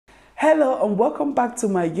Hello and welcome back to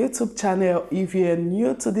my YouTube channel. If you're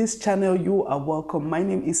new to this channel, you are welcome. My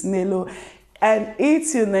name is Nelo and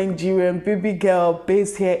it's your Nigerian baby girl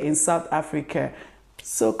based here in South Africa.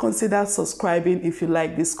 So consider subscribing if you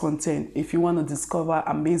like this content. If you want to discover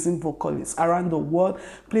amazing vocalists around the world,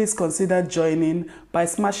 please consider joining by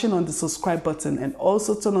smashing on the subscribe button and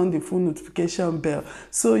also turn on the full notification bell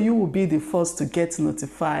so you will be the first to get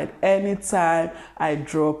notified anytime I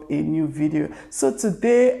drop a new video. So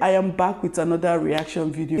today I am back with another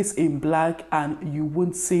reaction video. It's in black and You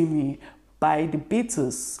Won't See Me by the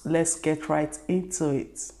Beatles. Let's get right into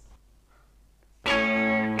it.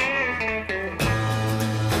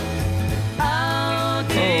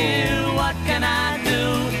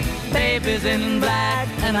 Baby's in black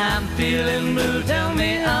and I'm feeling blue. Tell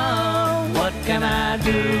me, oh, what can I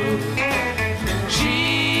do?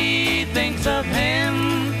 She thinks of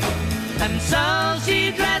him and so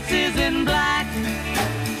she dresses in black.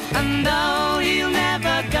 And though he'll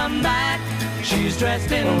never come back, she's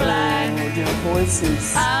dressed in black. Their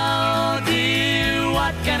voices. Oh dear,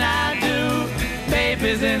 what can I do?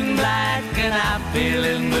 Baby's in black and I'm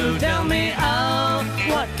feeling blue. Tell me, oh,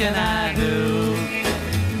 what can I do?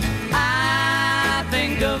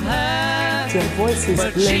 Think of her, their voices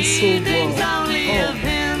but blend she so thinks well. only of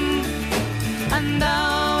him. And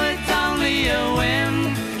though it's only a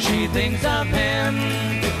whim, she thinks of him.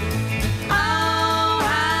 Oh,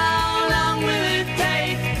 how long will it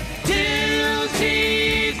take till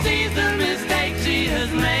she sees the mistake she has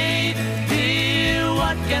made? Dear,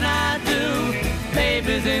 what can I do?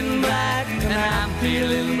 Baby's in black and I'm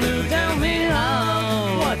feeling blue. Tell me,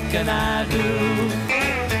 oh, what can I do?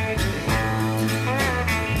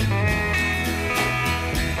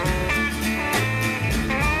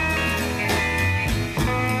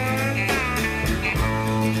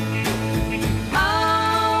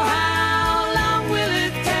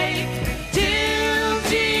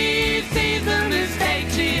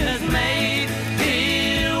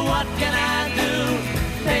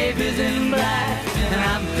 In black and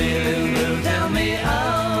I'm feeling blue. Tell me,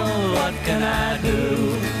 oh, what can I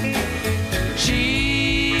do?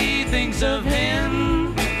 She thinks of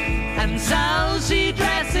him and so she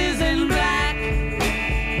dresses in black.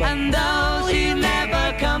 And though he'll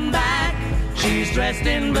never come back, she's dressed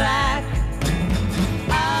in black.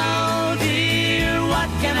 Oh dear, what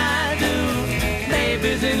can I do?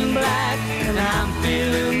 Baby's in black and I'm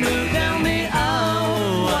feeling blue. Tell me,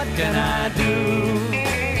 oh, what can I do?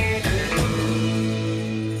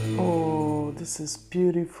 This is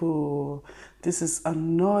beautiful. This is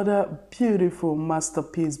another beautiful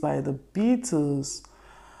masterpiece by the Beatles.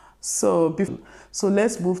 So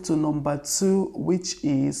let's move to number 2, which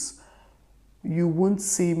is You Won't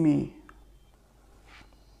See Me.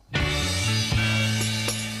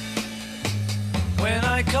 When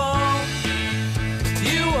I call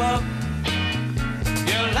you up,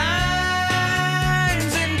 your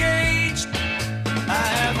line's engaged. I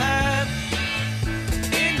have had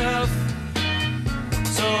enough.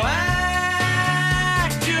 So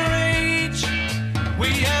act your age. We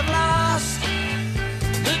have lost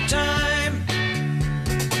the time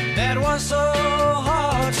that was so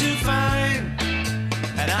hard to find,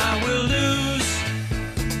 and I will lose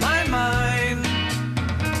my mind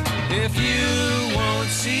if you won't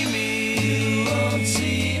see me. You won't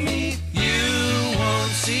see me. You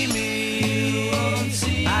won't see me. You won't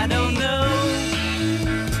see me. I don't know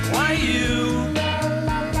why you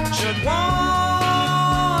should want.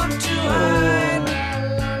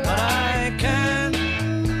 But I can't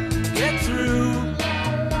get through.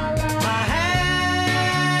 My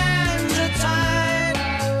hands are tied.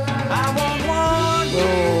 I won't want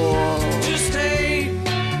to stay.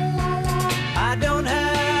 I don't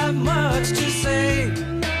have much to say,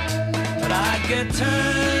 but I get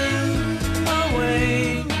turned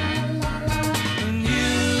away. And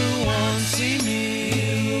you won't see me.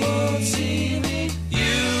 You won't see me.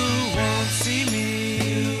 You won't see me.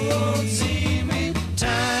 See me.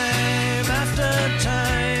 Time after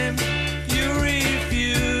time, you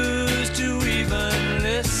refuse to even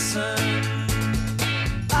listen.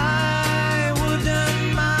 I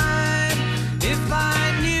wouldn't mind if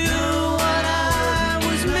I knew what I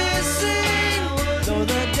was missing, though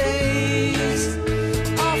the days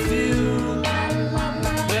are filled,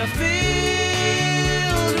 they're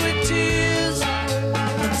filled with tears.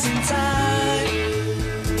 And since I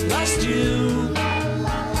lost you,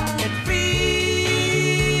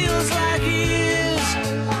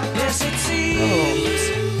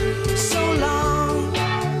 so long,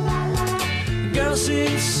 girl,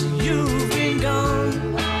 since you've been gone,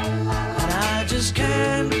 and I just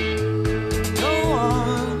can't go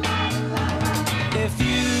on if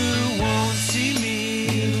you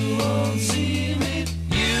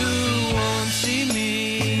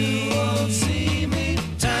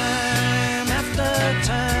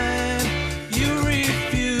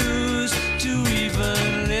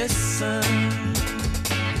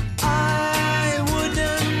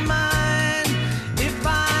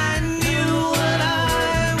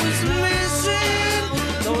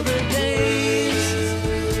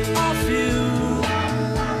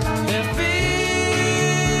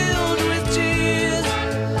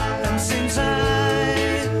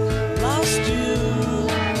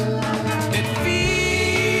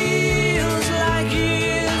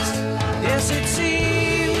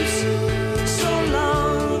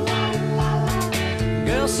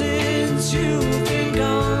since you've been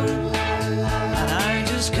gone, and I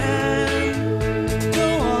just can't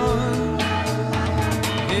go on.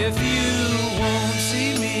 If you won't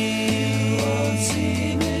see me, you won't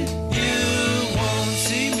see me.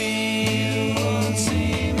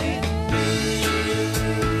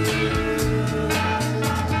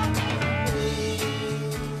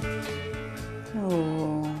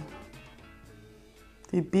 Oh,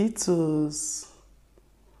 the Beatles.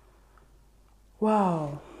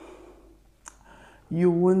 Wow. You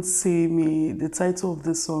Won't See Me. The title of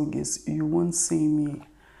the song is You Won't See Me.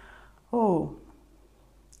 Oh,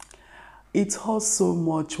 it hurts so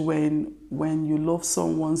much when you love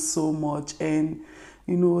someone so much and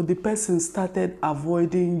you know the person started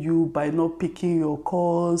avoiding you by not picking your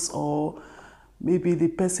calls, or maybe the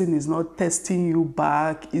person is not texting you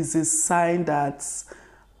back. Is a sign that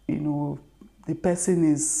you know the person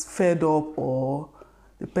is fed up, or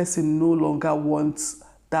the person no longer wants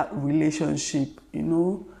that relationship, you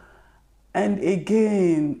know. And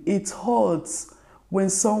again, it hurts when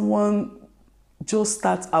someone just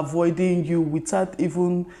starts avoiding you without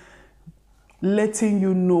even letting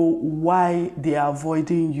you know why they are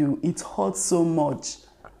avoiding you. It hurts so much.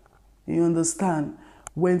 You understand?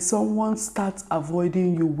 When someone starts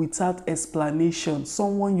avoiding you without explanation,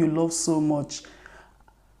 someone you love so much,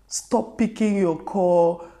 stop picking your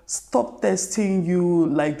call, stop texting you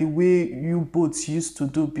like the way you both used to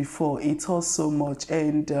do before. It hurts so much.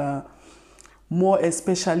 And more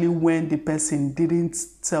especially when the person didn't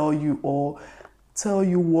tell you or tell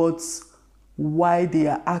you why they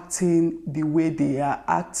are acting the way they are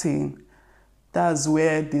acting. That's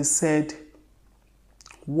where they said,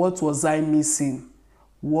 what was I missing?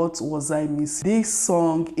 What was I missing? This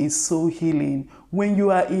song is so healing. When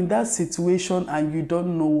you are in that situation and you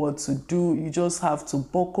don't know what to do, you just have to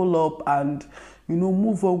buckle up and, you know,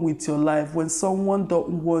 move on with your life. When someone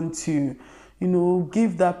don't want you, you know,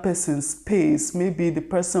 give that person space. Maybe the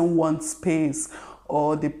person wants space,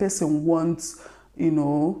 or the person wants, you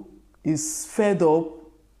know, is fed up,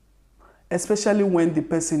 especially when the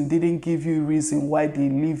person didn't give you reason why they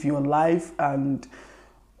live your life. And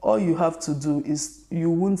all you have to do is you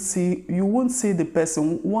won't see the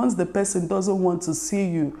person. Once the person doesn't want to see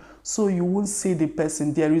you, so you won't see the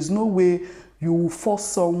person. There is no way you will force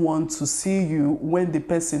someone to see you when the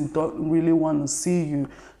person don't really want to see you.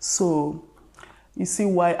 So you see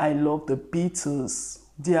why I love the Beatles.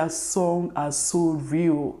 Their songs are so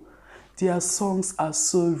real. Their songs are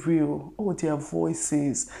so real. Oh, their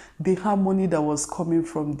voices, the harmony that was coming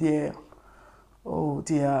from there. Oh,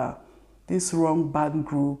 this wrong band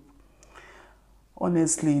group.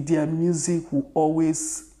 Honestly, their music will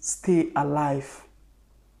always stay alive.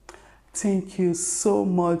 Thank you so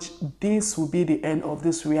much. This will be the end of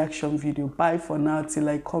this reaction video. Bye for now till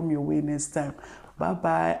I come your way next time. Bye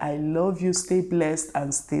bye. I love you. Stay blessed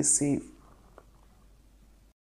and stay safe.